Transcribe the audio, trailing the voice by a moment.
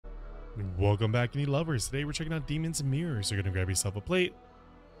Welcome back, any lovers. Today we're checking out Demons and Mirrors. You're gonna grab yourself a plate.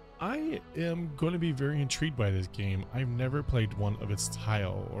 I am going to be very intrigued by this game. I've never played one of its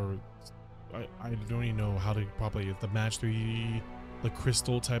tile, or I don't even know how to properly the match 3, the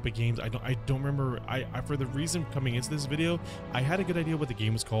crystal type of games. I don't remember. I for the reason coming into this video, I had a good idea what the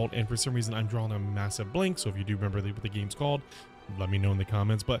game was called, and for some reason I'm drawing a massive blank. So if you do remember what the game's called, let me know in the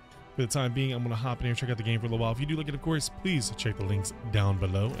comments. But for the time being, I'm gonna hop in here and check out the game for a little while. If you do like it, of course, please check the links down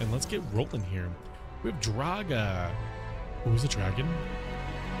below, and let's get rolling here. We have Draga. Who's the dragon?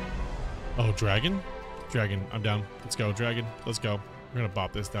 Oh, dragon? Dragon, I'm down. Let's go, dragon. Let's go. We're gonna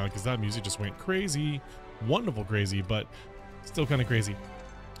bop this down because that music just went crazy. Wonderful crazy, but still kind of crazy.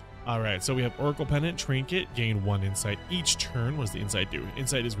 All right, so we have Oracle Pendant, Trinket, gain 1 insight each turn. What does the insight do?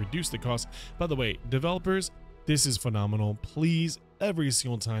 Insight is reduce the cost. By the way, developers, this is phenomenal. Please, every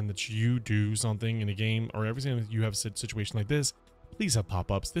single time that you do something in a game, or every time that you have a situation like this, please have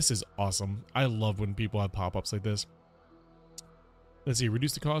pop-ups. This is awesome. I love when people have pop-ups like this. Let's see,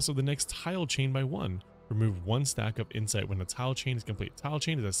 reduce the cost of the next tile chain by 1. Remove 1 stack of insight when the tile chain is complete. Tile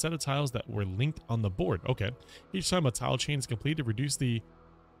chain is a set of tiles that were linked on the board. Okay. Each time a tile chain is completed, reduce the,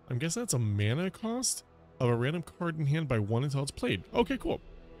 I'm guessing that's a mana cost of a random card in hand by 1 until it's played. Okay, cool.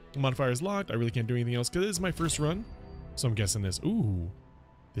 The modifier is locked. I really can't do anything else because this is my first run. So I'm guessing this. Ooh,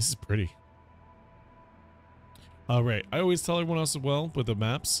 this is pretty. All right. I always tell everyone else as well with the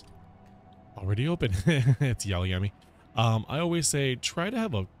maps already open. It's yelling at me. I always say try to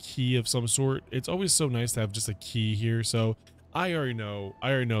have a key of some sort. It's always so nice to have just a key here. So I already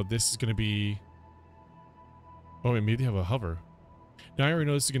know this is going to be, oh, wait, maybe they have a hover. Now I already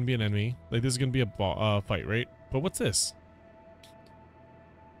know this is going to be an enemy. Like this is going to be a fight, right? But what's this?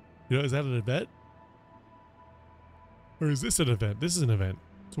 You know, is that an event? Or is this an event? This is an event.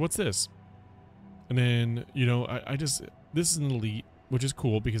 So what's this? And then, you know, this is an elite, which is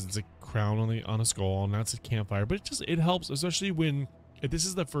cool because it's a crown on a skull, and that's a campfire. But it helps, especially when if this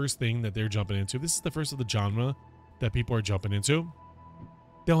is the first thing that they're jumping into. If this is the first of the genre that people are jumping into,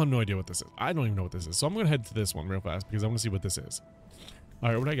 they'll have no idea what this is. I don't even know what this is. So I'm gonna head to this one real fast because I want to see what this is. All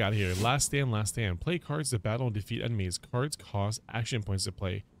right, what I got here? Last stand, last stand. Play cards to battle and defeat enemies. Cards cost action points to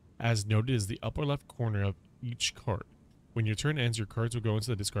play. As noted is the upper left corner of each card. When your turn ends, your cards will go into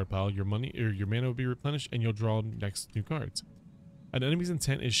the discard pile. Your money or your mana will be replenished, and you'll draw next new cards. An enemy's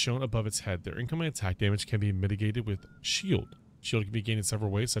intent is shown above its head. Their incoming attack damage can be mitigated with shield. Shield can be gained in several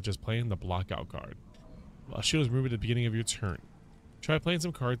ways, such as playing the blockout card. A shield is removed at the beginning of your turn. Try playing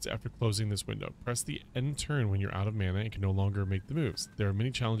some cards after closing this window. Press the end turn when you're out of mana and can no longer make the moves. There are many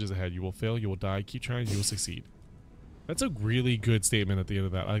challenges ahead. You will fail, you will die, keep trying, you will succeed. That's a really good statement at the end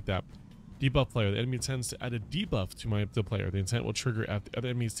of that. I like that. Debuff player. The enemy intends to add a debuff to the player. The intent will trigger after other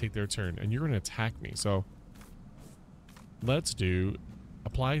enemies take their turn, and you're going to attack me. So let's do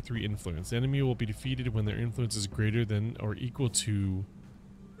apply 3 influence. The enemy will be defeated when their influence is greater than or equal to,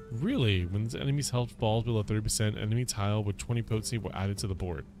 really, when the enemy's health falls below 30%, enemy tile with 20 potency will add it to the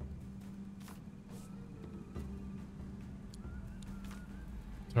board.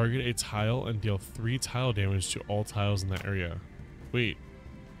 Target a tile and deal 3 tile damage to all tiles in that area. Wait.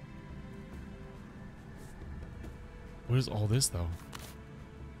 What is all this though?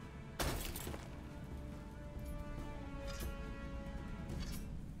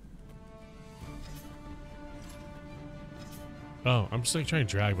 Oh, I'm just like trying to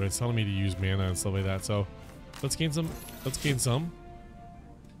drag, but it's telling me to use mana and stuff like that. So let's gain some.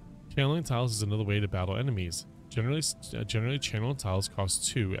 Channeling tiles is another way to battle enemies. Generally channeling tiles cost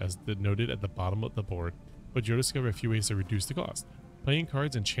 2, as noted at the bottom of the board, but you'll discover a few ways to reduce the cost. Playing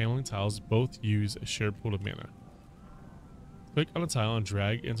cards and channeling tiles both use a shared pool of mana. Click on a tile and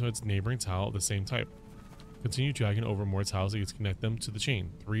drag into its neighboring tile of the same type. Continue dragging over more tiles to connect them to the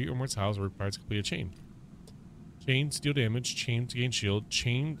chain. 3 or more tiles are required to complete a chain. Chain to deal damage, chain to gain shield,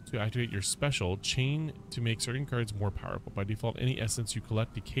 chain to activate your special, chain to make certain cards more powerful. By default, any essence you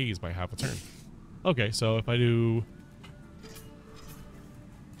collect decays by half a turn. Okay, so if I do,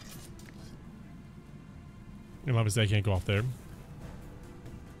 and obviously I can't go off there.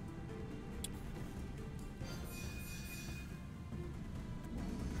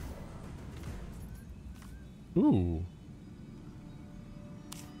 Ooh.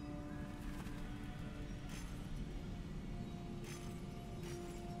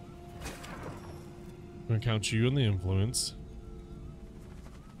 I'm gonna count you on the influence.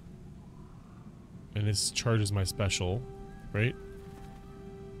 And this charges my special, right?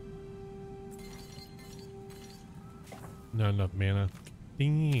 Not enough mana.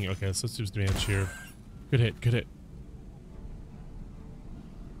 Ding. Okay, let's do some damage here. Good hit, good hit.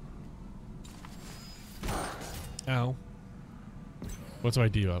 Ow. What do I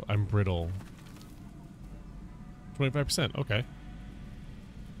do? I'm brittle. 25%. Okay.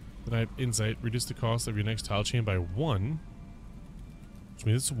 Then I have insight. Reduce the cost of your next tile chain by 1. Which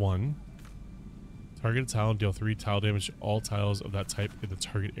means it's 1. Target a tile and deal 3 tile damage to all tiles of that type in the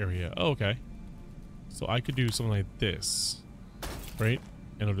target area. Oh, okay. So I could do something like this. Right?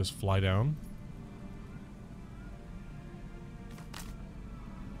 And it'll just fly down.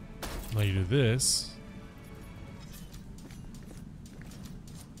 Now you do this.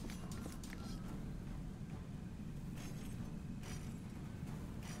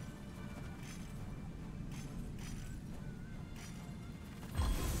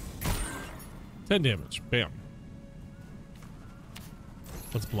 $10 damage. Bam.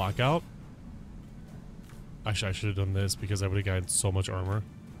 Let's block out. Actually, I should have done this because I would have gotten so much armor.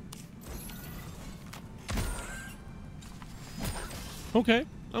 Okay.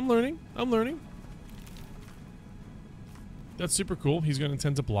 I'm learning. I'm learning. That's super cool. He's going to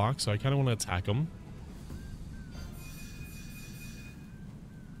tend to block, so I kind of want to attack him.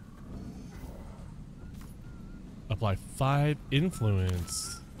 Apply 5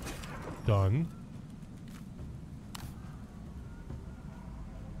 influence. Done.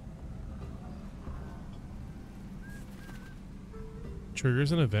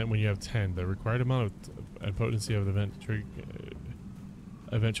 Triggers an event when you have 10. The required amount of and potency of the event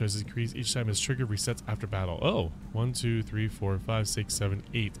event choices increase each time its trigger resets after battle. Oh, 1, 2, 3, 4, 5, 6, 7,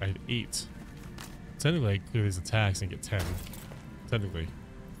 8. I have 8. Technically, I clear these attacks and get 10. Technically.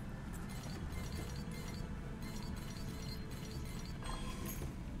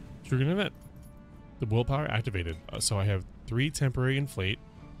 Trigger an event. The willpower activated. So I have 3 temporary inflate.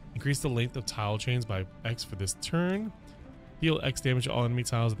 Increase the length of tile chains by X for this turn. Deal X damage to all enemy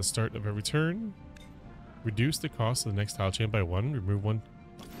tiles at the start of every turn. Reduce the cost of the next tile chain by 1. Remove 1.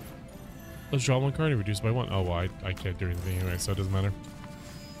 Let's draw 1 card and reduce by 1. Oh, well, I can't do anything anyway, so it doesn't matter.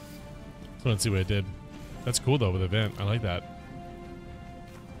 So let's see what it did. That's cool, though, with the event. I like that.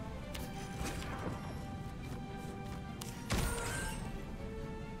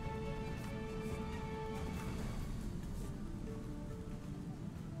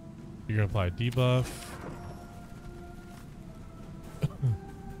 You're going to apply a debuff.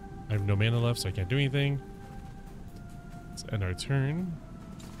 I have no mana left, so I can't do anything. Let's end our turn.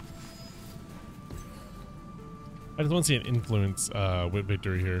 I just want to see an influence with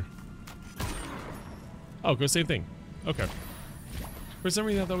victory here. Oh, go same thing. Okay. For some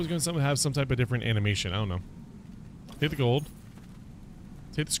reason, I thought it was going to have some type of different animation. I don't know. Take the gold.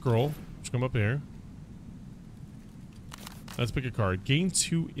 Take the scroll. Just come up here. Let's pick a card. Gain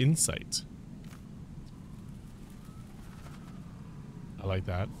 2 insight. I like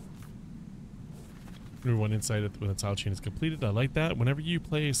that. Remember 1 insight when the tile chain is completed. I like that. Whenever you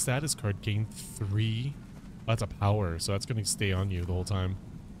play a status card, gain 3. Oh, that's a power, so that's going to stay on you the whole time.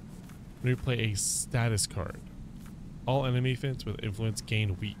 When you play a status card, all enemy fits with influence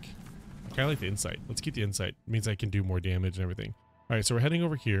gain weak. I kind of like the insight. Let's keep the insight. It means I can do more damage and everything. All right, so we're heading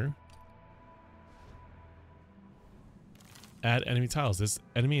over here. Add enemy tiles. This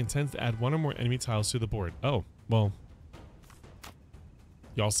enemy intends to add 1 or more enemy tiles to the board. Oh, well.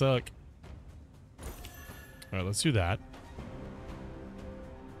 Y'all suck. All right, let's do that.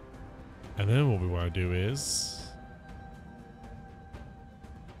 And then what we want to do is...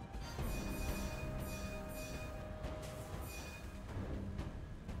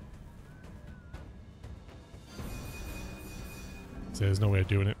 So there's no way of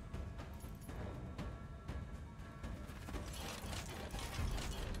doing it.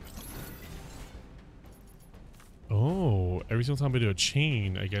 Oh, every single time I do a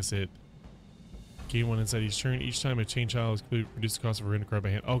chain, I guess it gain 1 inside each turn. Each time a chain child is completed, reduce the cost of a random card by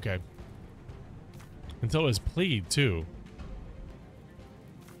hand. Okay. Until it's played too.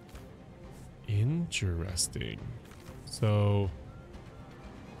 Interesting. So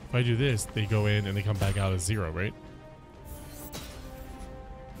if I do this, they go in and they come back out as 0, right?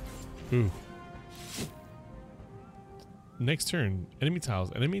 Ooh. Next turn, enemy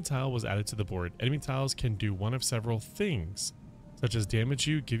tiles. Enemy tile was added to the board. Enemy tiles can do one of several things, such as damage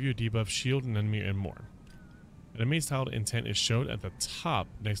you, give you a debuff, shield an enemy, and more. An enemy's tile intent is shown at the top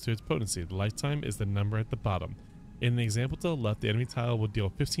next to its potency. The lifetime is the number at the bottom. In the example to the left, the enemy tile will deal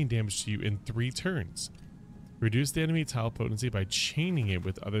 15 damage to you in 3 turns. Reduce the enemy tile potency by chaining it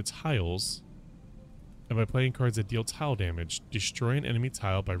with other tiles, and by playing cards that deal tile damage. Destroy an enemy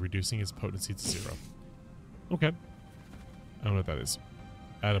tile by reducing its potency to 0. Okay. I don't know what that is.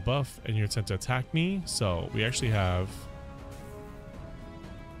 Add a buff, and you attempt to attack me. So we actually have...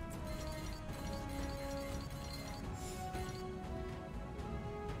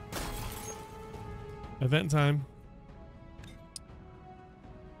 event time.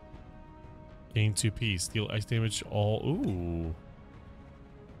 Gain 2 peace. Deal X damage to all. Ooh.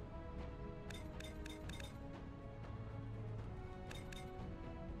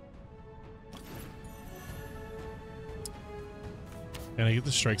 And I get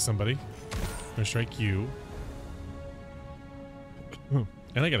to strike somebody. I'm gonna strike you.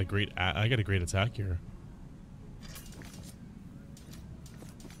 And I got a great attack here.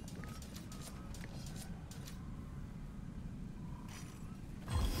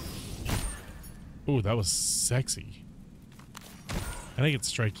 Ooh, that was sexy. And I get to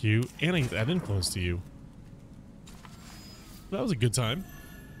strike you, and I get to add influence to you. That was a good time.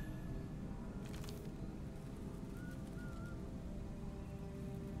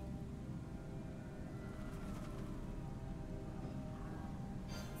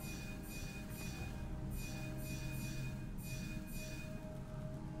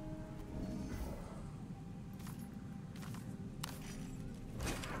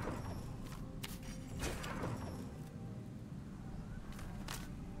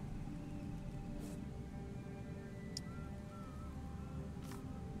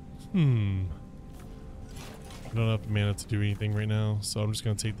 I don't have mana to do anything right now, so I'm just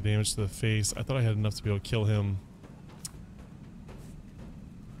going to take the damage to the face. I thought I had enough to be able to kill him.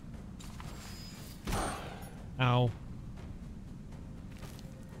 Ow.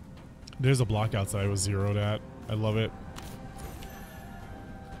 There's a block outside I was zeroed at. I love it.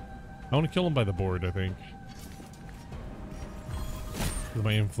 I want to kill him by the board, I think. Because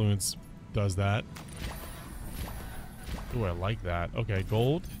my influence does that. Ooh, I like that. Okay,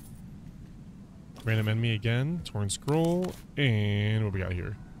 gold. Random enemy again. Torn scroll. And what we got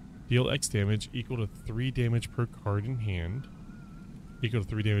here? Deal X damage equal to 3 damage per card in hand. Equal to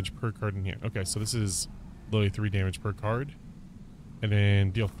 3 damage per card in hand. Okay, so this is literally 3 damage per card. And then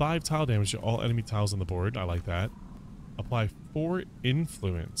deal 5 tile damage to all enemy tiles on the board. I like that. Apply 4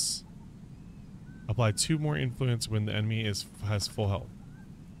 influence. Apply 2 more influence when the enemy has full health.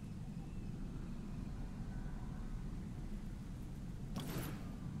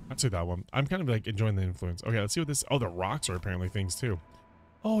 I'd say that one. I'm kind of like enjoying the influence. Okay, let's see what this... Oh, the rocks are apparently things too.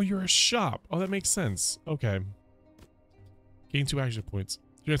 Oh, you're a shop. Oh, that makes sense. Okay. Gain 2 action points.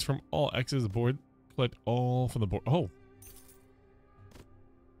 Transform all X's of the board. Collect all from the board. Oh.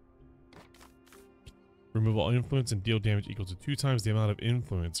 Remove all influence and deal damage equal to 2 times the amount of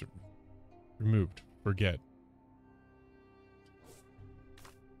influence removed. Forget.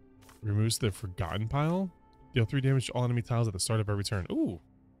 Removes the forgotten pile. Deal 3 damage to all enemy tiles at the start of every turn. Ooh.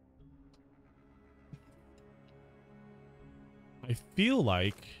 I feel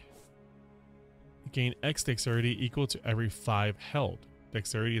like gain X dexterity equal to every 5 held.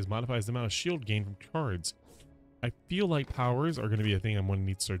 Dexterity is modified as the amount of shield gained from cards. I feel like powers are going to be a thing I'm going to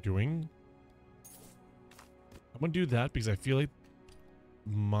need to start doing. I'm going to do that because I feel like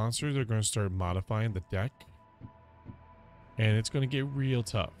monsters are going to start modifying the deck. And it's going to get real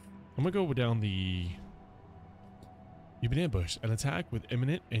tough. I'm going to go down the... You've been ambushed. An attack with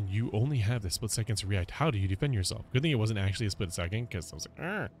imminent and you only have the split second to react. How do you defend yourself? Good thing it wasn't actually a split second because I was like,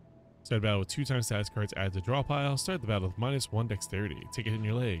 Argh. Start the battle with 2 times status cards added to draw pile. Start the battle with -1 dexterity. Take a hit in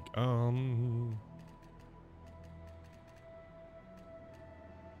your leg.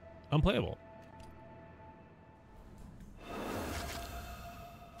 Unplayable.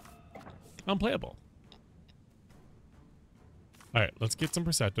 Unplayable. Alright, let's get some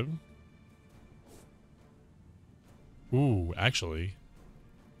perceptive. Ooh, actually.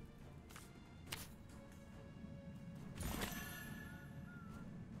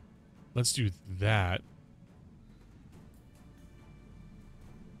 Let's do that.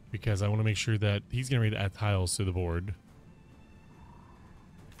 Because I want to make sure that he's getting ready to add tiles to the board.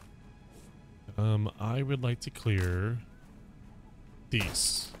 I would like to clear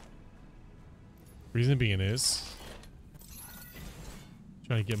these. Reason being is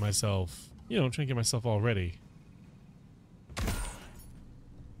trying to get myself, trying to get myself all ready.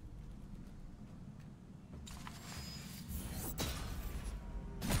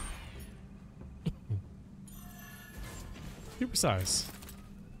 Super size.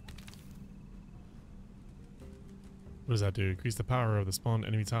 What does that do? Increase the power of the spawned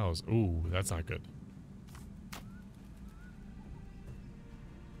enemy tiles. Ooh, that's not good.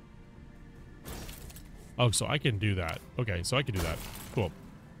 Oh, so I can do that. Okay, so I can do that. Cool.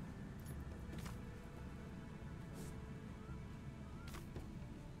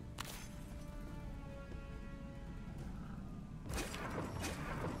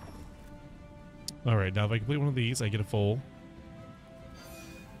 Alright, now if I complete one of these, I get a full.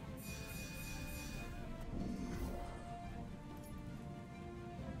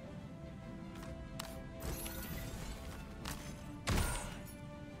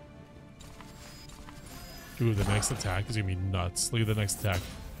 Ooh, the next attack is gonna be nuts. Look at the next attack.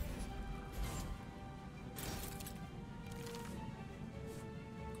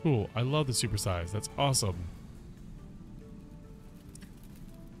 Cool. I love the supersize. That's awesome.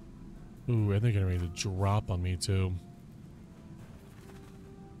 Ooh, and they're getting ready to drop on me too.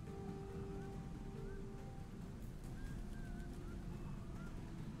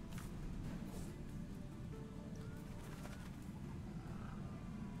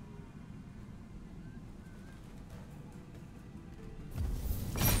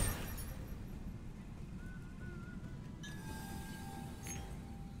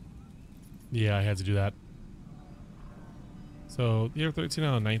 Yeah, I had to do that. So, you're 13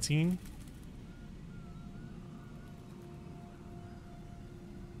 out of 19.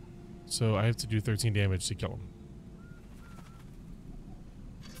 So, I have to do 13 damage to kill him.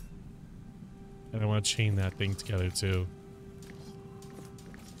 And I want to chain that thing together too.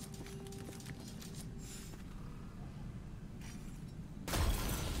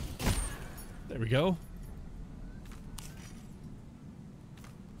 There we go.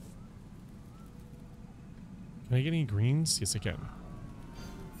 Can I get any greens? Yes, I can.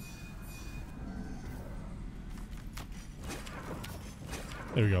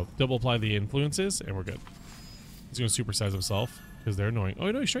 There we go. Double apply the influences, and we're good. He's going to supersize himself, because they're annoying. Oh,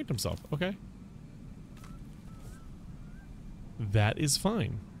 no, he straightened himself. Okay. That is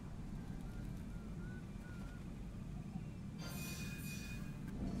fine.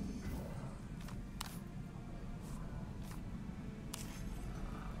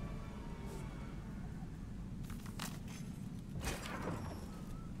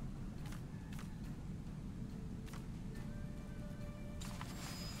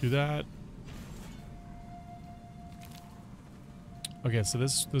 Do that. Okay, so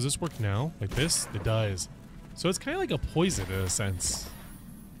does this work now? Like this? It does. So it's kind of like a poison in a sense.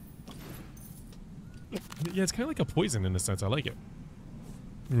 Yeah, it's kind of like a poison in a sense. I like it.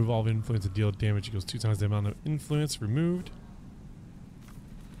 Remove all influence to deal damage equals 2 times the amount of influence removed.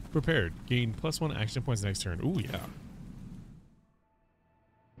 Prepared. Gain +1 action points next turn. Ooh, yeah.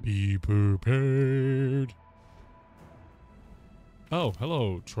 Be prepared. Oh,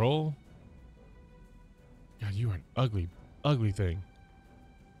 hello, troll. God, you are an ugly, ugly thing.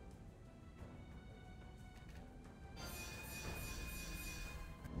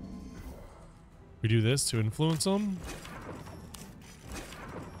 We do this to influence them.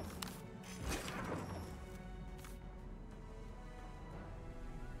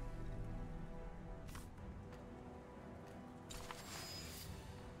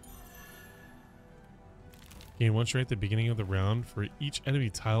 Gain 1 strength at the beginning of the round for each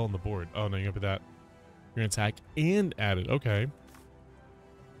enemy tile on the board. Oh, no, you're gonna put that. You're gonna attack and add it. Okay.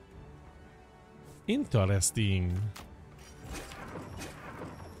 Interesting.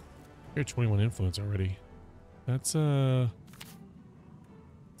 You're 21 influence already. That's, it's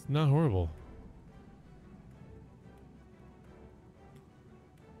not horrible.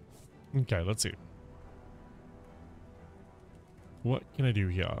 Okay, let's see. What can I do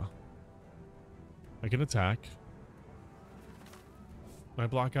here? I can attack. When I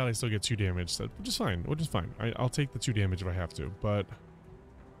block out, I still get 2 damage, which is fine. Which is fine. I'll take the 2 damage if I have to, but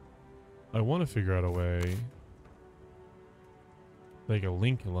I want to figure out a way like a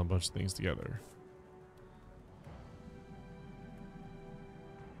link a bunch of things together.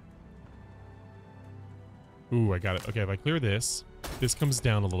 Ooh, I got it. Okay, if I clear this, this comes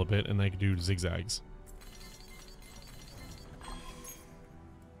down a little bit, and I can do zigzags.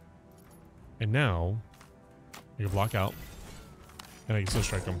 And now, I can block out, and I can still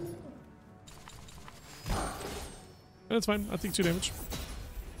strike them. And that's fine. I'll take 2 damage.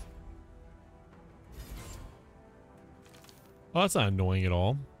 Oh, that's not annoying at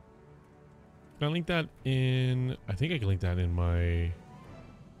all. Can I link that in? I think I can link that in my...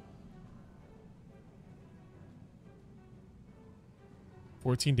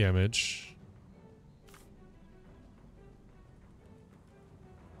 $14 damage.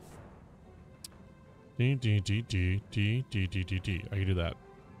 I can do that.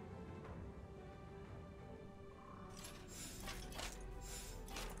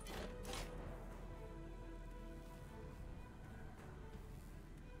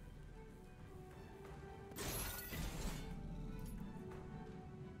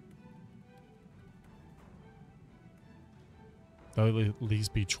 That would at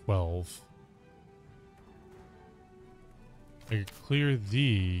least be 12. I could clear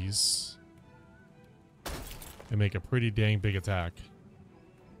these and make a pretty dang big attack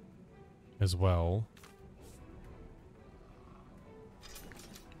as well.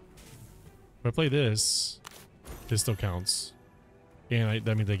 If I play this, this still counts. And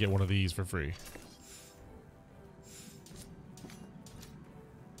that means I get one of these for free.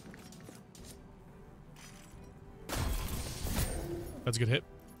 That's a good hit.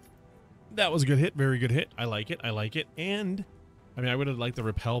 That was a good hit. Very good hit. I like it. I like it. And, I mean, I would have liked the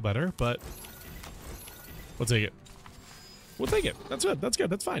repel better, but we'll take it. We'll take it. That's good. That's good.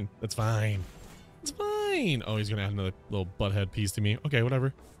 That's fine. That's fine. It's fine. Oh, he's going to add another little butthead piece to me. Okay,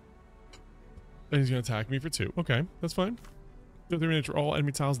 whatever. And he's going to attack me for 2. Okay, that's fine. Deal 3 damage for all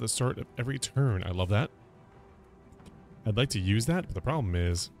enemy tiles at the start of every turn. I love that. I'd like to use that, but the problem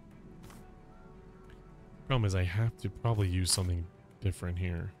is I have to probably use something different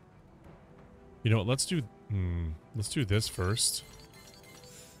here. You know what? Let's do this first.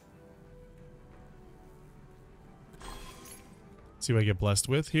 See what I get blessed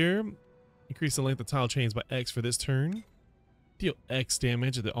with here. Increase the length of tile chains by X for this turn. Deal X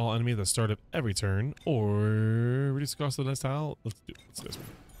damage to all enemies at the start of every turn, or reduce the cost of the next tile. Let's do this one.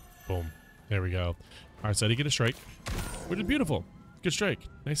 Boom. There we go. All right, so I did get a strike, which is beautiful. Good strike.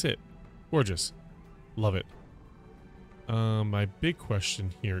 Nice hit. Gorgeous. Love it. My big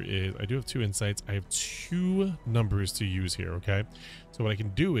question here is, I do have 2 insights. I have 2 numbers to use here, okay? So what I can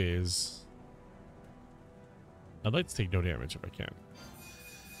do is, I'd like to take no damage if I can.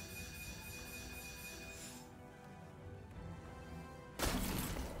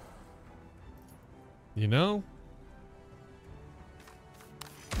 You know?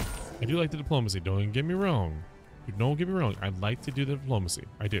 I do like the diplomacy, don't get me wrong. Don't get me wrong, I'd like to do the diplomacy.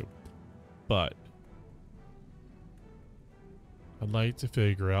 I do. But I'd like to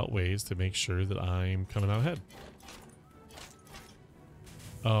figure out ways to make sure that I'm coming out ahead.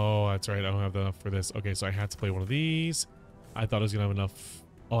 Oh, that's right. I don't have enough for this. Okay, so I had to play one of these. I thought I was going to have enough.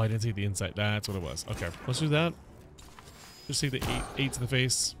 Oh, I didn't take the insight. That's what it was. Okay, let's do that. Just take the 8 to the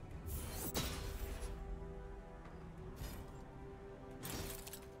face.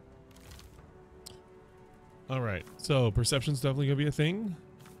 All right, so perception's definitely going to be a thing.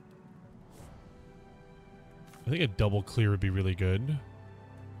 I think a double clear would be really good.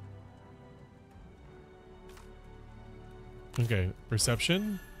 Okay,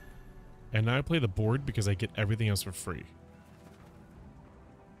 perception. And now I play the board because I get everything else for free.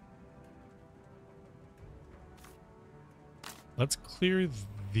 Let's clear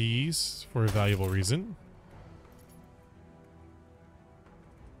these for a valuable reason.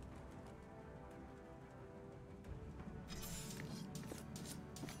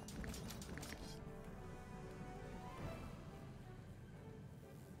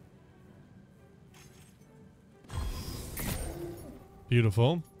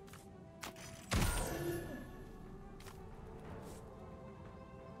 Beautiful.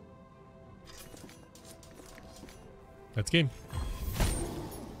 That's game.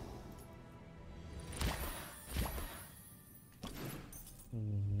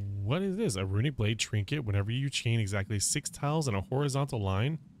 What is this? A runic blade trinket. Whenever you chain exactly 6 tiles in a horizontal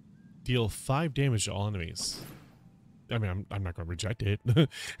line, deal 5 damage to all enemies. I mean, I'm not going to reject it.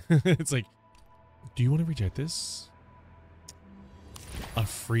 It's like, do you want to reject this? A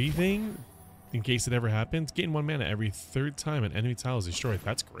free thing? In case it ever happens? Gain 1 mana every 3rd time an enemy tile is destroyed.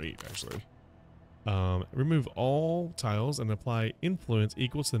 That's great, actually. Remove all tiles and apply influence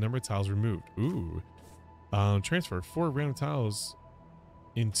equal to the number of tiles removed. Ooh. Transfer 4 random tiles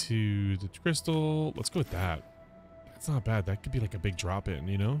into the crystal. Let's go with that. That's not bad. That could be like a big drop in,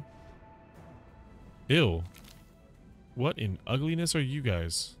 you know? Ew. What in ugliness are you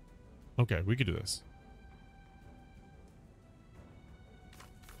guys? Okay, we could do this.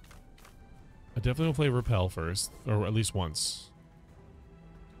 I definitely will play repel first, or at least once.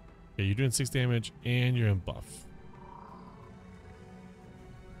 Okay, you're doing 6 damage and you're in buff.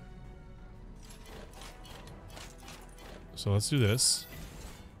 So let's do this.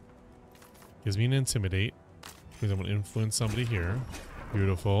 Gives me an intimidate. Because I'm going to influence somebody here.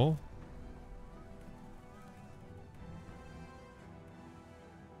 Beautiful.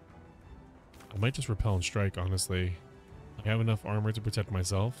 I might just repel and strike, honestly. I have enough armor to protect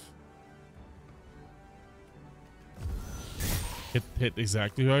myself. Hit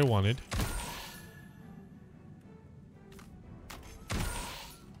exactly who I wanted.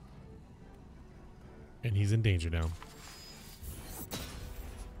 And he's in danger now.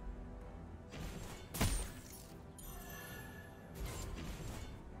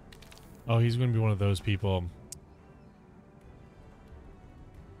 Oh, he's going to be one of those people.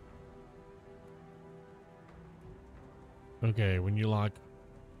 Okay, when you lock...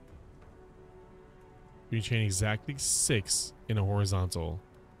 You chain exactly 6 in a horizontal.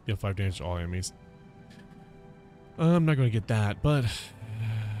 Deal 5 damage to all enemies. I'm not going to get that, but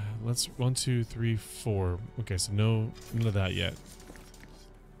let's 1, 2, 3, 4. Okay, so none of that yet.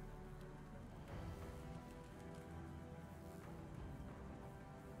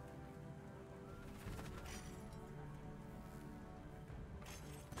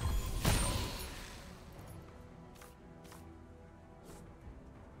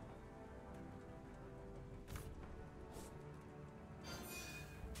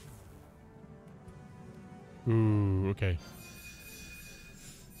 Ooh, okay.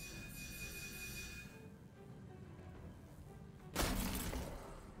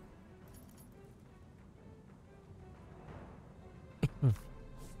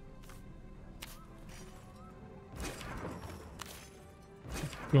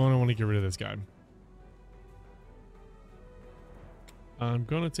 I want to get rid of this guy. I'm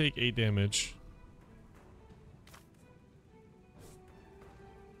going to take 8 damage.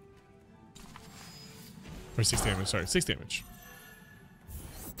 Or 6 damage, sorry, 6 damage.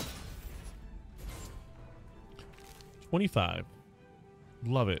 25.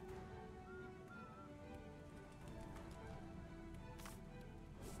 Love it.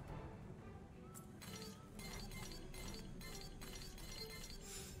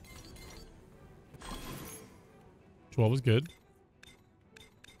 Was good.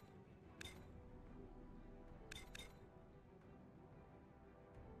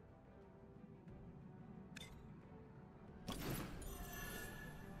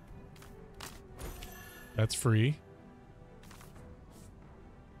 That's free.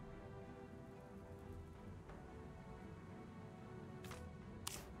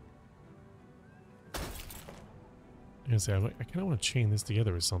 I say I kind of want to chain this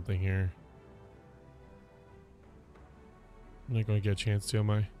together with something here. I'm not going to get a chance to, am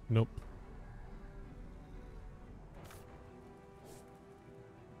I? Nope.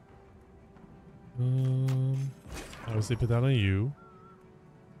 Obviously put that on you.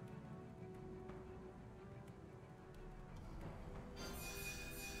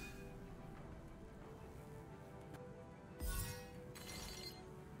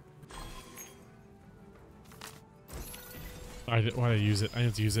 Why did I use it? I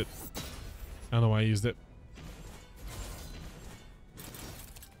didn't use it. I don't know why I used it.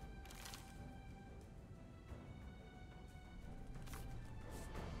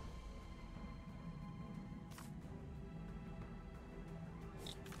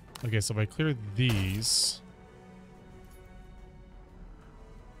 Okay, so if I clear these...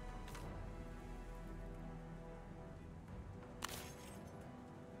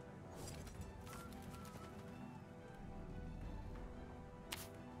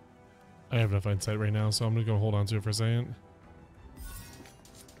 I have enough insight right now, so I'm gonna go hold on to it for a second.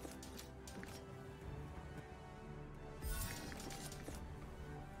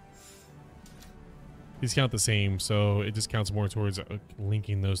 These count the same, so it just counts more towards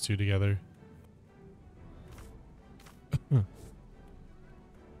linking those two together.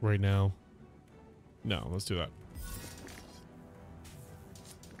 Right now. No, let's do that.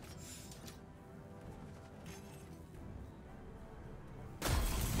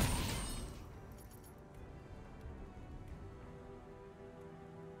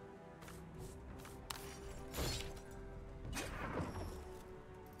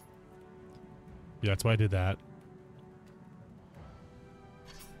 Yeah, that's why I did that.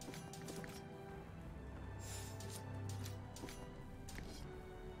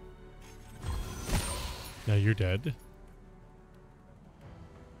 Now you're dead.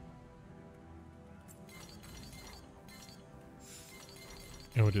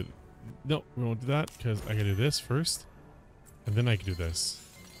 And we'll do... No, we won't do that because I gotta do this first. And then I can do this.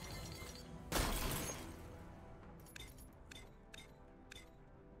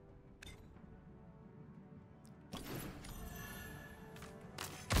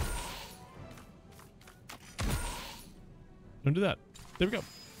 Don't do that. There we go.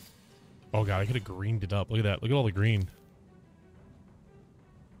 Oh god, I could have greened it up. Look at that. Look at all the green.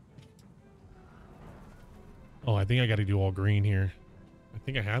 Oh, I think I got to do all green here. I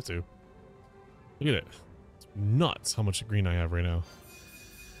think I have to. Look at it. It's nuts how much green I have right now.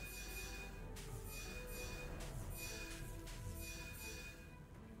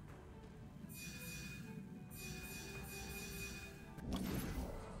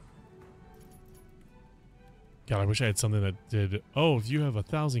 God, I wish I had something that did. Oh, if you have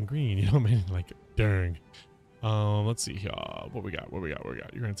 1,000 green, you know what I mean? Like, dang. Let's see here. What we got? What we got? What we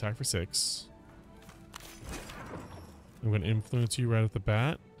got? You're gonna attack for 6. I'm gonna influence you right at the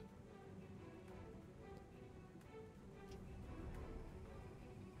bat.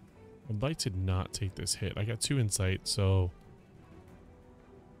 I'd like to not take this hit. I got 2 insight, so.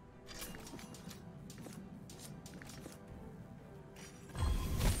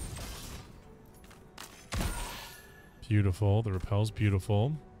 Beautiful. The repel's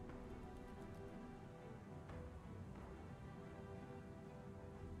beautiful.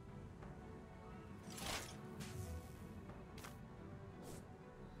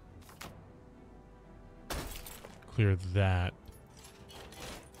 Clear that.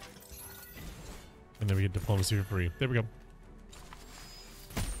 And then we get diplomacy for free. There we go.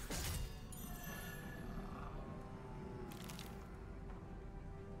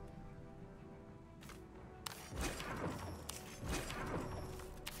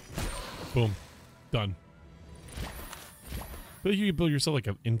 Boom. Done. But you can build yourself like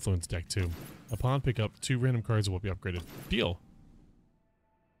an influence deck too. Upon pickup, 2 random cards will be upgraded. Deal.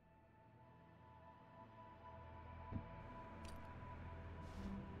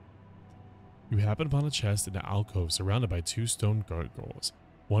 You happen upon a chest in an alcove surrounded by 2 stone gargoyles.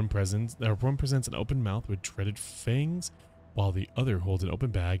 One presents an open mouth with dreaded fangs, while the other holds an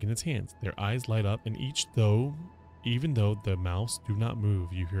open bag in its hands. Their eyes light up, and even though the mouths do not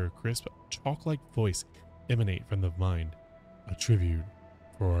move, you hear a crisp, chalk-like voice emanate from the mind. A tribute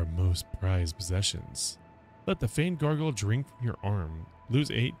for our most prized possessions. Let the faint gargoyle drink from your arm.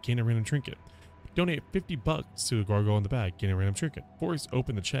 Lose 8, gain a random trinket. Donate $50 to the gargoyle in the bag, gain a random trinket. Force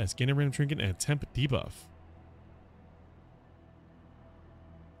open the chest, gain a random trinket and a temp debuff.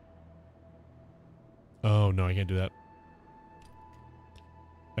 Oh no, I can't do that.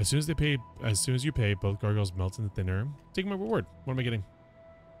 As soon as you pay, both gargoyles melt into thin air. Take my reward. What am I getting?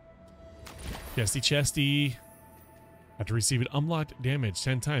 Chesty. After receiving unlocked damage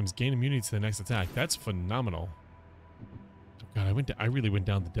 10 times, gain immunity to the next attack. That's phenomenal. Oh god, I really went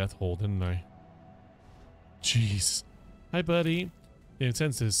down the death hole, didn't I? Jeez. Hi, buddy. It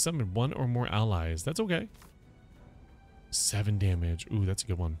intends to summon 1 or more allies. That's okay. 7 damage. Ooh, that's a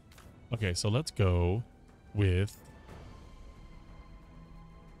good one. Okay, so let's go with...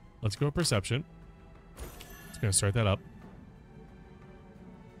 Let's go with Perception. Just gonna start that up.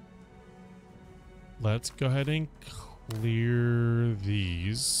 Let's go ahead and clear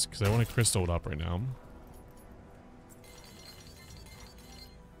these, because I want to crystal it up right now.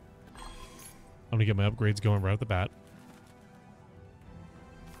 I'm gonna get my upgrades going right off the bat.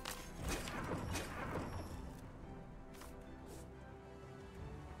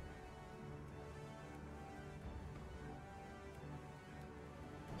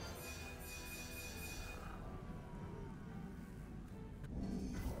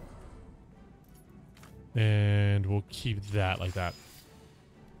 And we'll keep that like that.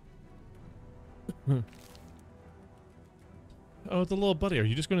 Oh, the little buddy. Are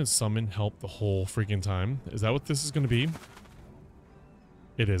you just going to summon help the whole freaking time? Is that what this is going to be?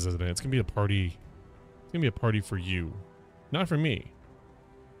 It is, isn't it? It's going to be a party. It's going to be a party for you. Not for me.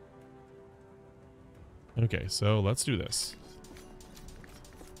 Okay, so let's do this.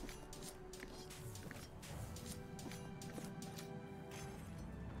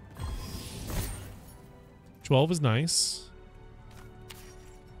 $12 is nice.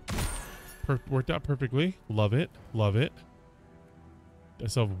 Worked out perfectly. Love it. Love it. I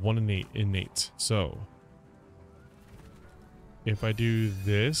still have 1 innate. So if I do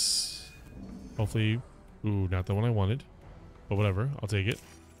this, hopefully, ooh, not the one I wanted, but whatever. I'll take it.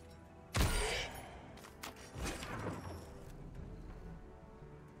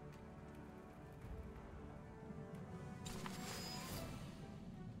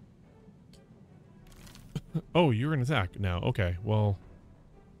 Oh, you're an attack now. Okay, well,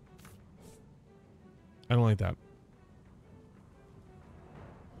 I don't like that.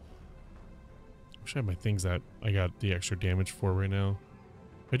 Wish I had my things that I got the extra damage for right now.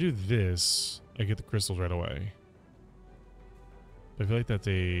 If I do this, I get the crystals right away. But I feel like that's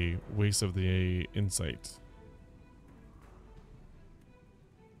a waste of the insight.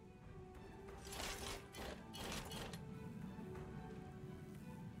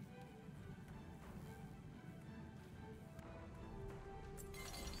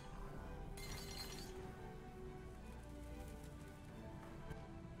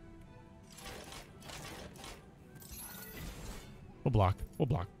 We'll block. We'll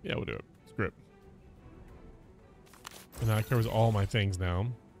block. Yeah, we'll do it. Screw it. And that covers all my things now.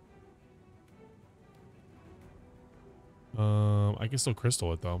 I can still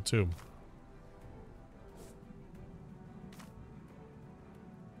crystal it though, too.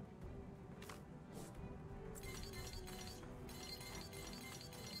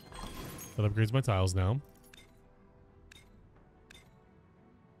 That upgrades my tiles now.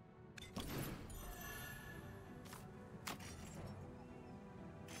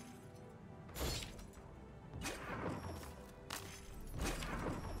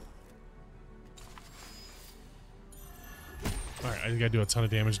 Alright, I gotta do a ton of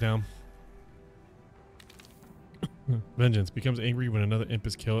damage now. Vengeance becomes angry when another imp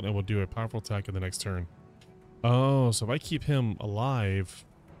is killed and will do a powerful attack in the next turn. Oh, so if I keep him alive,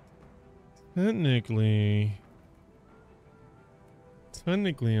 technically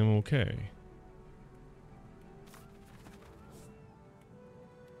I'm okay.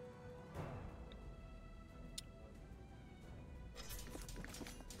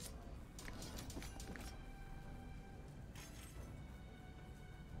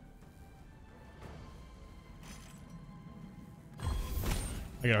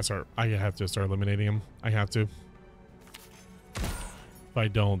 I have to start eliminating him. I have to. If I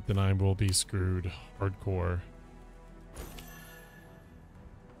don't, then I will be screwed hardcore.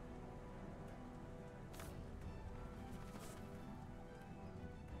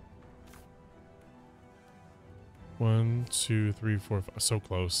 One, two, three, four, five. So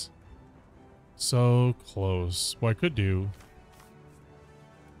close. So close. What I could do,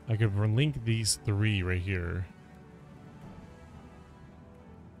 I could link these three right here.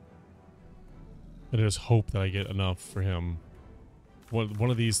 And just hope that I get enough for him. One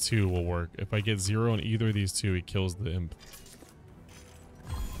of these two will work. If I get 0 on either of these two, he kills the imp.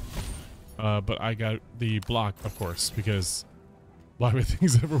 But I got the block, of course, because why would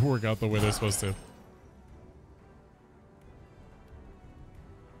things ever work out the way they're supposed to?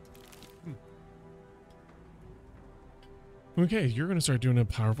 Okay, you're going to start doing a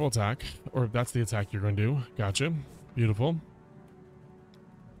powerful attack, or if that's the attack you're going to do. Gotcha. Beautiful.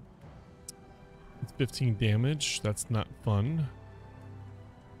 It's 15 damage. That's not fun.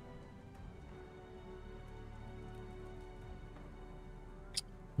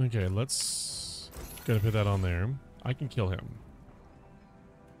 Okay, let's gotta put that on there. I can kill him.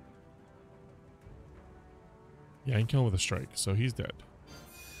 Yeah, I can kill him with a strike, so he's dead.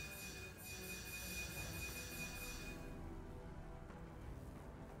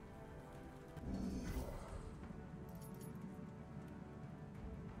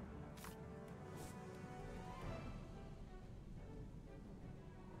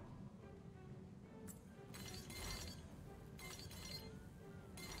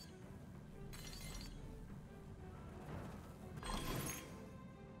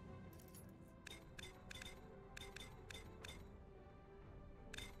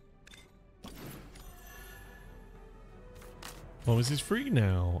 Well, he's free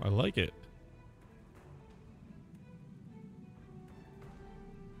now. I like it.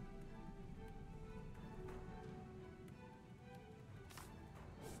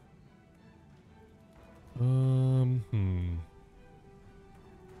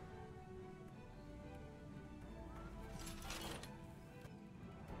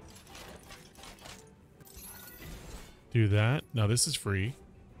 Do that. Now this is free.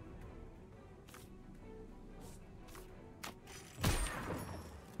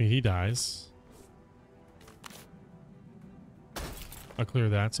 I mean, he dies. I'll clear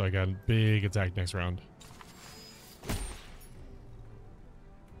that, so I got a big attack next round.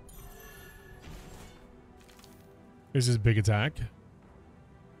 This is big attack.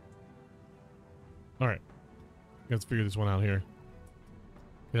 Alright. Let's figure this one out here.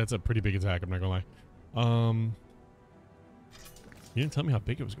 Yeah, that's a pretty big attack, I'm not gonna lie. You didn't tell me how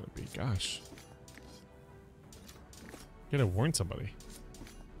big it was gonna be. Gosh. Gotta warn somebody.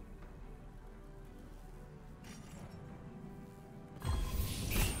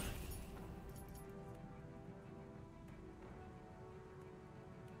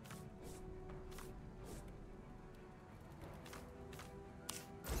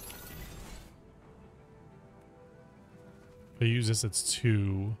 If I use this, it's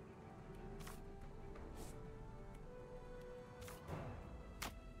 2.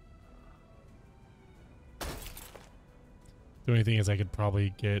 The only thing is I could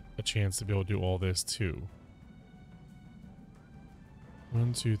probably get a chance to be able to do all this too.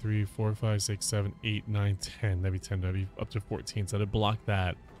 1, 2, 3, 4, 5, 6, 7, 8, 9, 10. That'd be 10. That'd be up to 14. So I'd block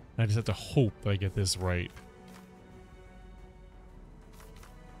that. I just have to hope that I get this right.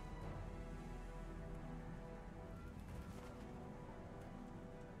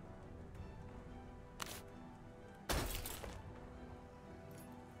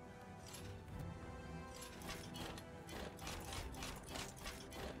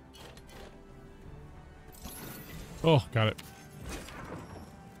 Oh, got it.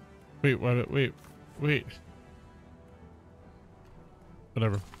 Wait, what? Wait.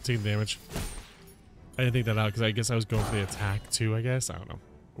 Whatever. Taking damage. I didn't think that out because I guess I was going for the attack too, I guess. I don't know.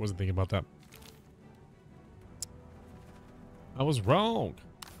 I wasn't thinking about that. I was wrong.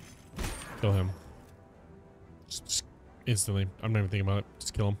 Kill him. Just instantly. I'm not even thinking about it.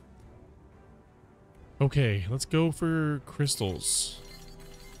 Just kill him. Okay, let's go for crystals.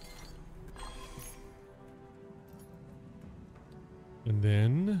 And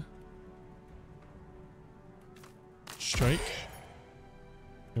then strike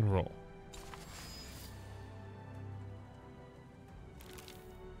and roll.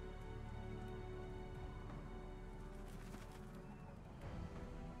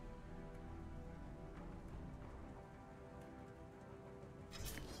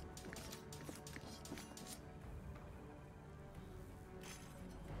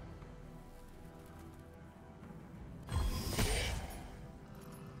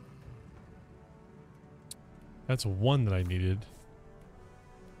 That's one that I needed.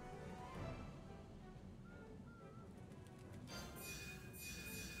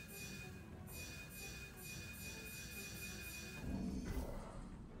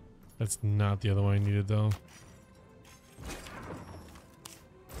 That's not the other one I needed though.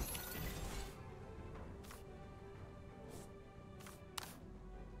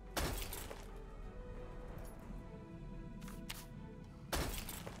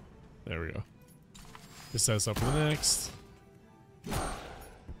 There we go. Just set us up for the next.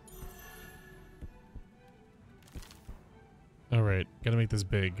 All right, gotta make this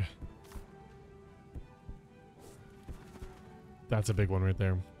big. That's a big one right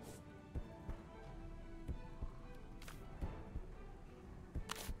there.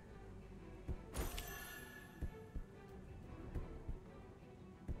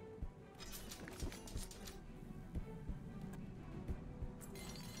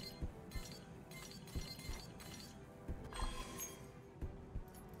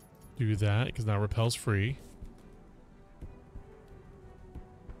 Do that because now repel's free.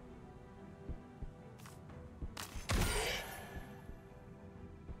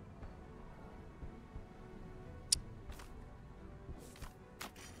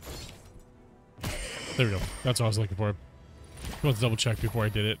 There we go. That's what I was looking for. I want to double check before I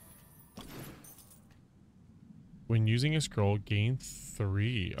did it. When using a scroll, gain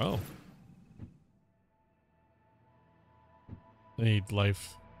 3. Oh. I need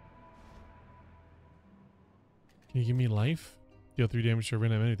life. Can you give me life? Deal 3 damage to a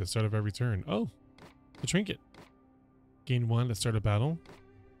random enemy at the start of every turn. Oh, the trinket. Gain 1 at the start of battle.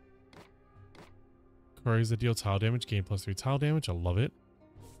 Carries that deal tile damage. Gain +3 tile damage. I love it.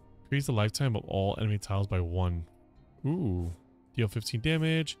 Increase the lifetime of all enemy tiles by 1. Ooh. Deal 15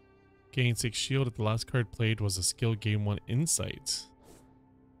 damage. Gain 6 shield. If the last card played was a skill, gain 1 insight.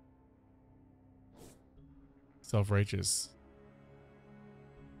 Self-righteous.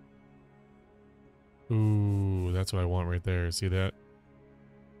 Ooh, that's what I want right there. See that?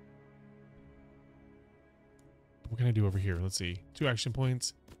 What can I do over here? Let's see. 2 action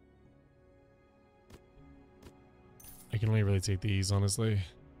points. I can only really take these, honestly.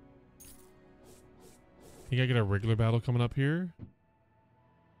 I think I get a regular battle coming up here.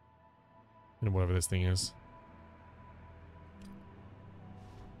 And whatever this thing is.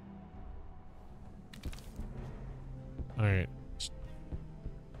 Alright.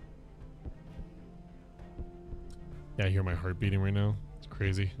 Yeah, I hear my heart beating right now. It's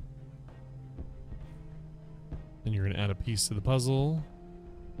crazy. And you're going to add a piece to the puzzle.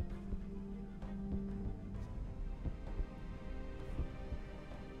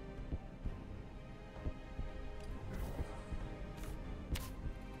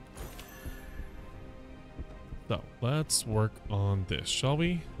 So, let's work on this, shall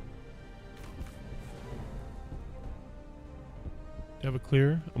we? Do you have a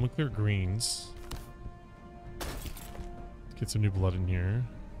clear? I'm going to clear greens. Get some new blood in here.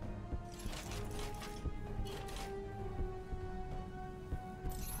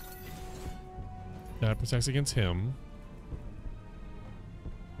 That protects against him.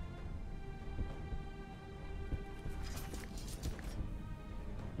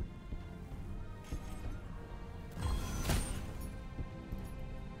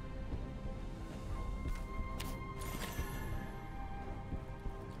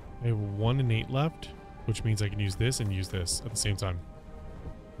 I have 1 and 8 left, which means I can use this and use this at the same time.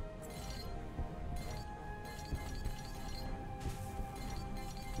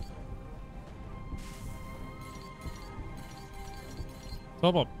 It's all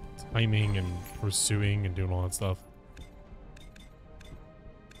about timing and pursuing and doing all that stuff.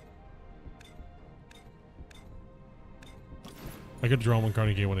 I could draw 1 card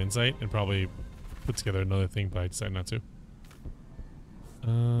and gain 1 insight and probably put together another thing, but I decided not to.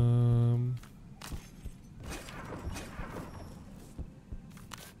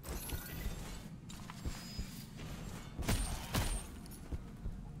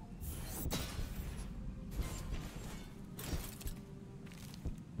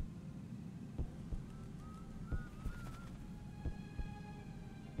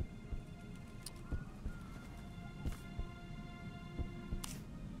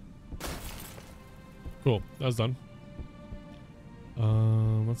 Cool, that was done.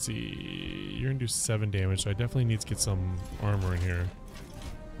 Let's see. You're gonna do 7 damage, so I definitely need to get some armor in here.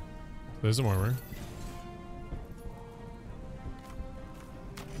 There's some armor.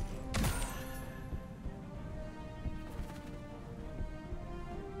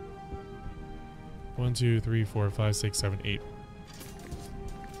 One, 2, 3, 4, 5, 6, 7, 8.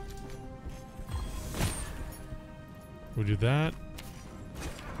 We'll do that.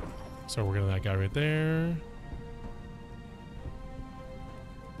 Start working on that guy right there.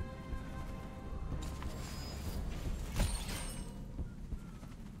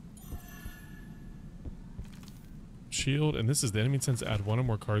 Shield, and this is the enemy tends to add one or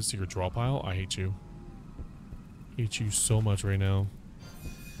more cards to your draw pile. I hate you. Hate you so much right now.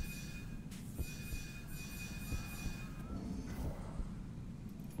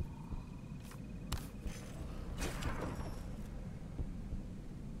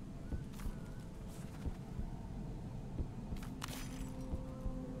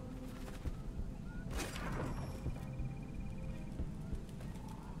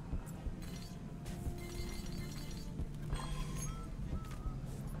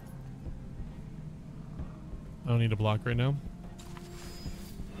 I don't need to block right now.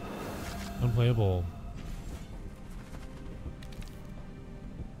 Unplayable.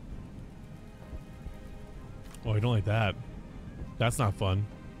 Oh, I don't like that. That's not fun.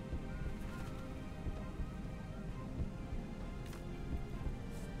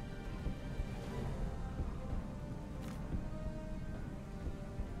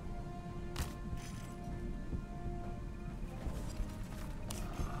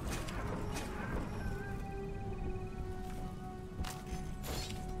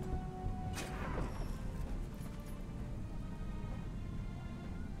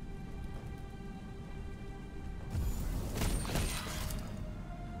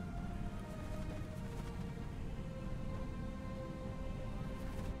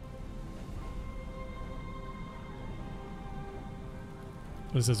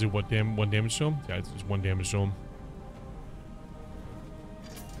 This says do what one damage to him? Yeah, it's just one damage to him.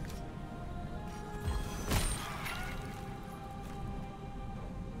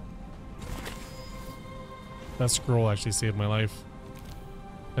 That scroll actually saved my life.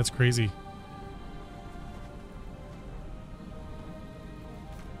 That's crazy.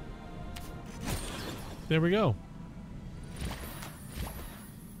 There we go.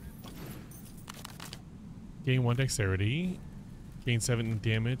 Gain 1 dexterity. Gain 7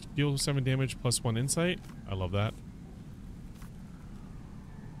 damage. Deal 7 damage plus 1 insight. I love that.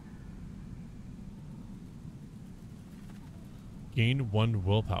 Gain 1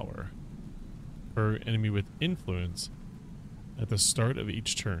 willpower per enemy with influence at the start of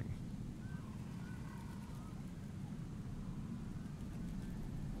each turn.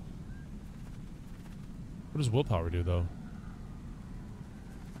 What does willpower do, though?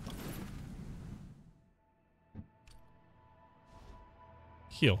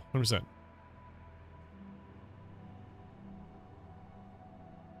 Heal, 100%.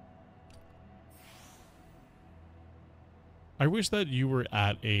 I wish that you were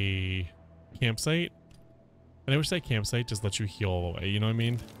at a campsite, and I wish that campsite just lets you heal all the way, you know what I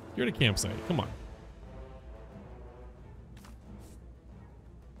mean? You're at a campsite, come on.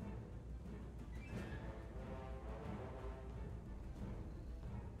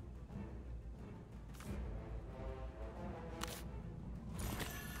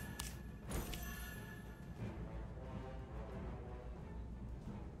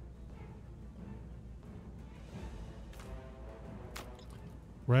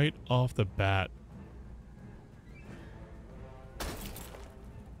 Right off the bat.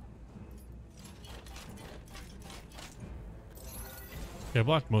 Okay, I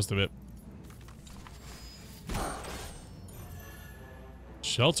blocked most of it.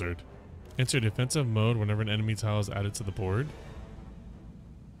 Sheltered. Enter defensive mode whenever an enemy tile is added to the board.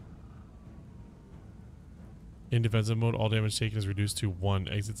 In defensive mode, all damage taken is reduced to 1.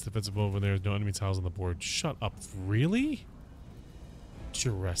 Exits defensive mode when there is no enemy tiles on the board. Shut up. Really?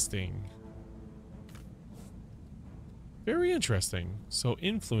 Interesting. Very interesting. So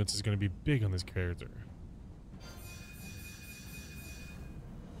influence is going to be big on this character.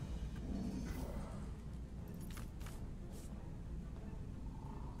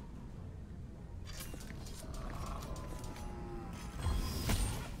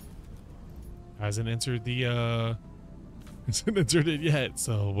 Hasn't entered the hasn't entered it yet,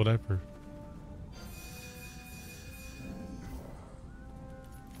 so whatever.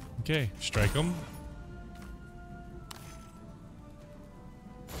 Okay, strike him.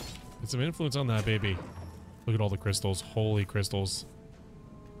 Get some influence on that baby. Look at all the crystals. Holy crystals.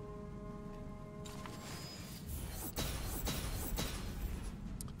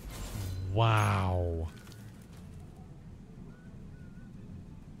 Wow.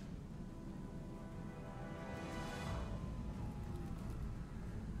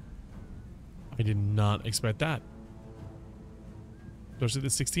 I did not expect that. Especially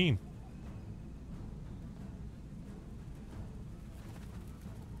the 16.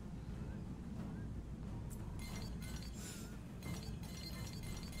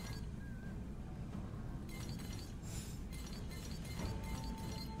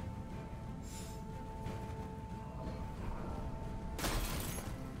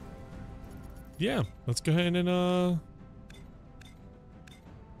 Yeah, let's go ahead and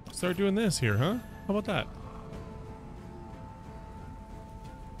start doing this here, huh? How about that?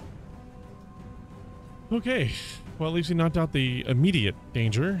 Okay. Well, at least we knocked out the immediate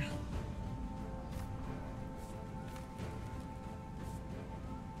danger.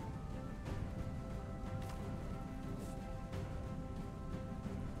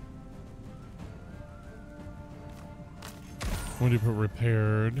 I'm going to put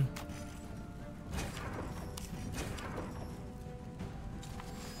repaired.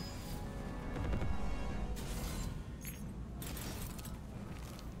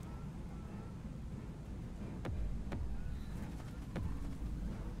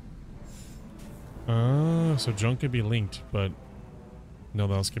 So junk can be linked, but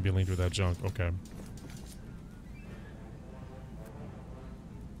no else can be linked with that junk. Okay.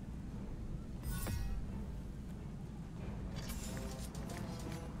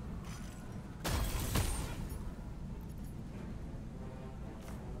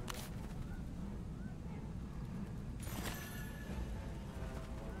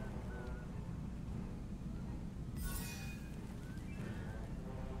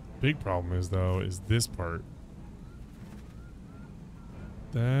 Big problem is though is this part.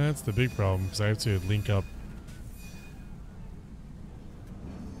 That's the big problem because I have to link up.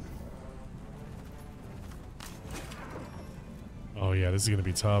 Oh yeah, this is gonna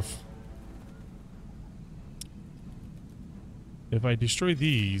be tough. If I destroy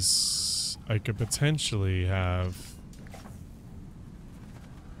these, I could potentially have.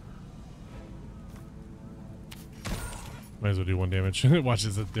 Might as well do 1 damage. Watch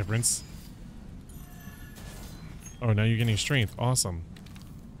the difference. Oh, now you're getting strength. Awesome.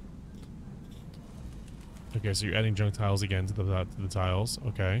 Okay, so you're adding junk tiles again to the tiles.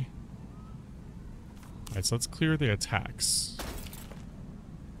 Okay. Alright, so let's clear the attacks.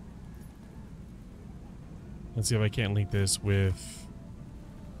 Let's see if I can't link this with...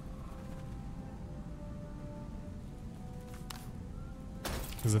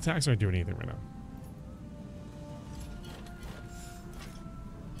 because attacks aren't doing anything right now.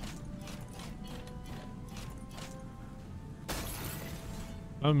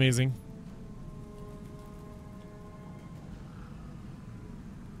 Amazing.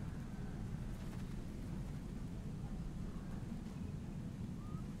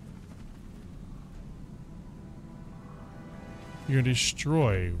 You're gonna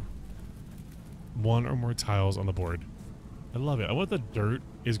destroy 1 or more tiles on the board. I love it. I want the dirt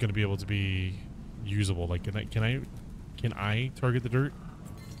is gonna be able to be usable. Like, can I target the dirt?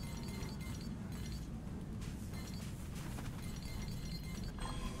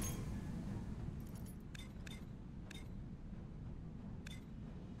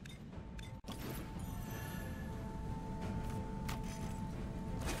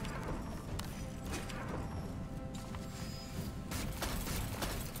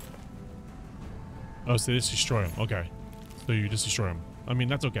 Oh, so they just destroy them. Okay. So you just destroy them. I mean,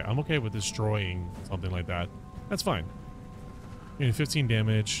 that's okay. I'm okay with destroying something like that. That's fine. You know, 15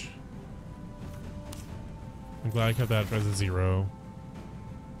 damage. I'm glad I kept that as a 0.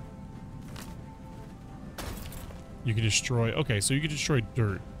 You can destroy... okay, so you can destroy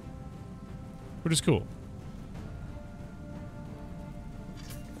dirt. Which is cool.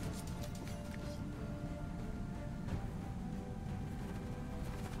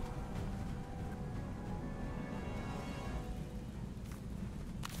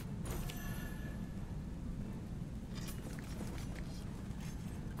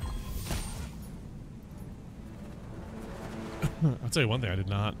 I'll tell you one thing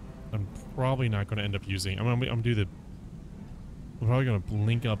I'm probably not going to end up using. I'm gonna do the... we're probably going to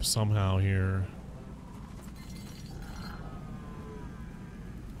link up somehow here.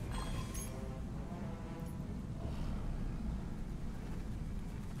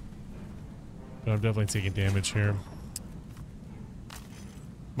 But I'm definitely taking damage here.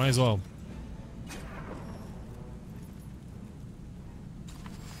 Might as well.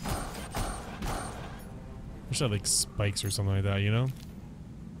 Wish I had like spikes or something like that, you know?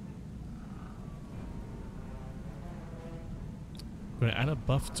 Gonna add a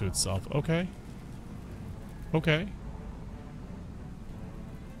buff to itself. Okay. Okay.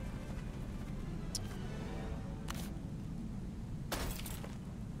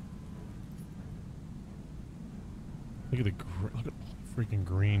 Look at look at freaking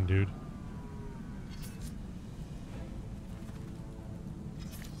green, dude.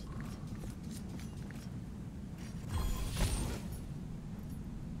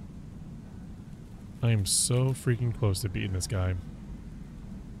 I am so freaking close to beating this guy.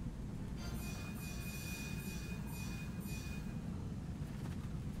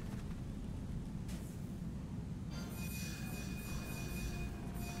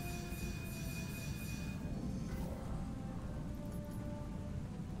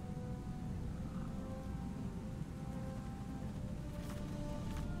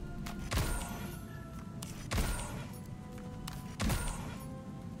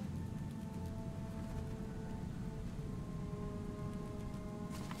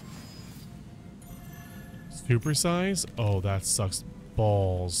 Supersize? Oh, that sucks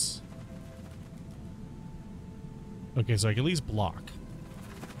balls. Okay, so I can at least block.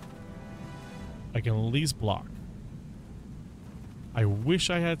 I can at least block. I wish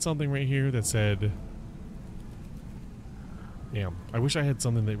I had something right here that said... Damn. I wish I had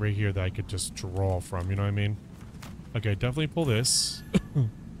something that right here that I could just draw from, you know what I mean? Okay, definitely pull this.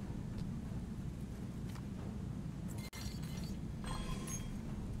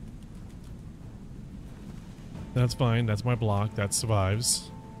 That's fine. That's my block. That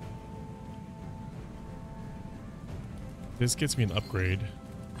survives. This gets me an upgrade.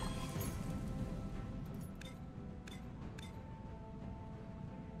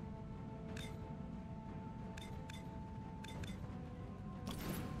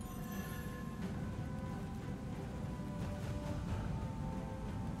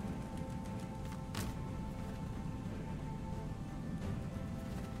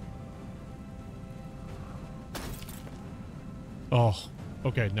 Oh,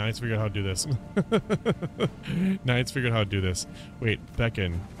 okay. Now it's figured out how to do this. Now it's figured out how to do this. Wait,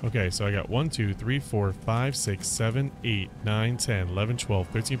 beckon. Okay, so I got 1, 2, 3, 4, 5, 6, 7, 8, 9, 10, 11, 12,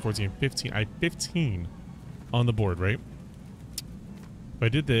 13, 14, 15. I have 15 on the board, right? If I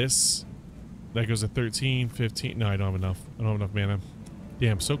did this, that goes to 13, 15. No, I don't have enough. I don't have enough mana.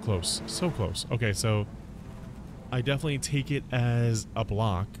 Damn, so close. So close. Okay, so I definitely take it as a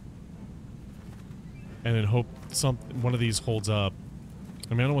block. And then hope one of these holds up.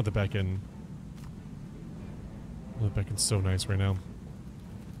 I mean, I don't want the beckon. Oh, the beckon's so nice right now.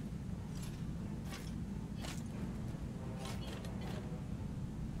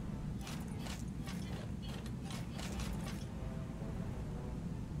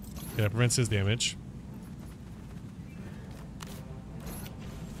 Yeah, it prevents his damage.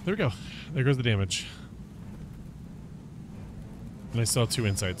 There we go. There goes the damage. And I still have 2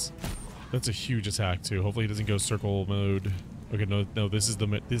 insights. That's a huge attack too. Hopefully he doesn't go circle mode. Okay, no, this is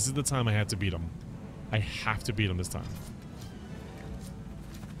the time I have to beat him. I have to beat him this time.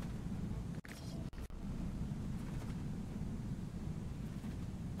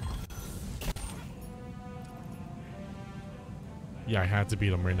 Yeah, I had to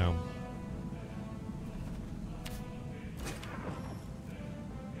beat him right now.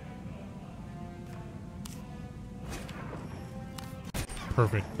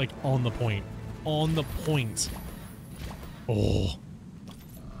 Perfect. Like, on the point. On the point. Oh.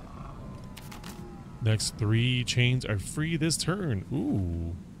 Next 3 chains are free this turn.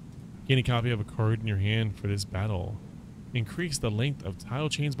 Ooh. Gain a copy of a card in your hand for this battle. Increase the length of tile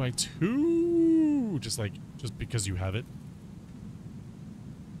chains by 2. Just because you have it.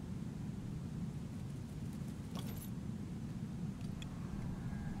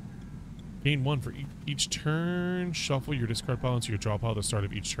 Gain 1 for each turn. Shuffle your discard pile into your draw pile at the start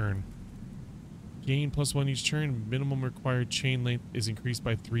of each turn. Gain +1 each turn. Minimum required chain length is increased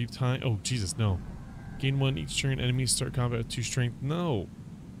by 3 times. Oh, Jesus, no. Gain 1 each turn. Enemies start combat with 2 strength. No.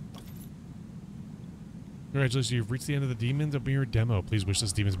 Congratulations, you've reached the end of the Demons of Mirror demo. Please wish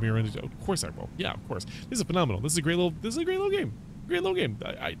this Demons Mirror end. Of course I will. Yeah, of course. This is phenomenal. This is a great little game. Great little game.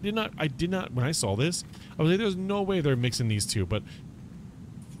 I did not when I saw this, I was like, there's no way they're mixing these two, but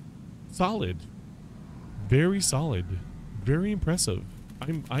solid. Very solid. Very impressive.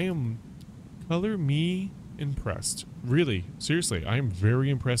 I am color me impressed. Really, seriously, I am very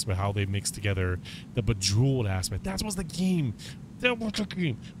impressed by how they mix together the Bejeweled aspect. That was the game. That was the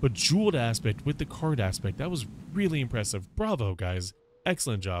game. Bejeweled aspect with the card aspect. That was really impressive. Bravo, guys.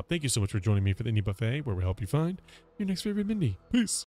 Excellent job. Thank you so much for joining me for the Indie Buffet, where we help you find your next favorite Mindy. Peace.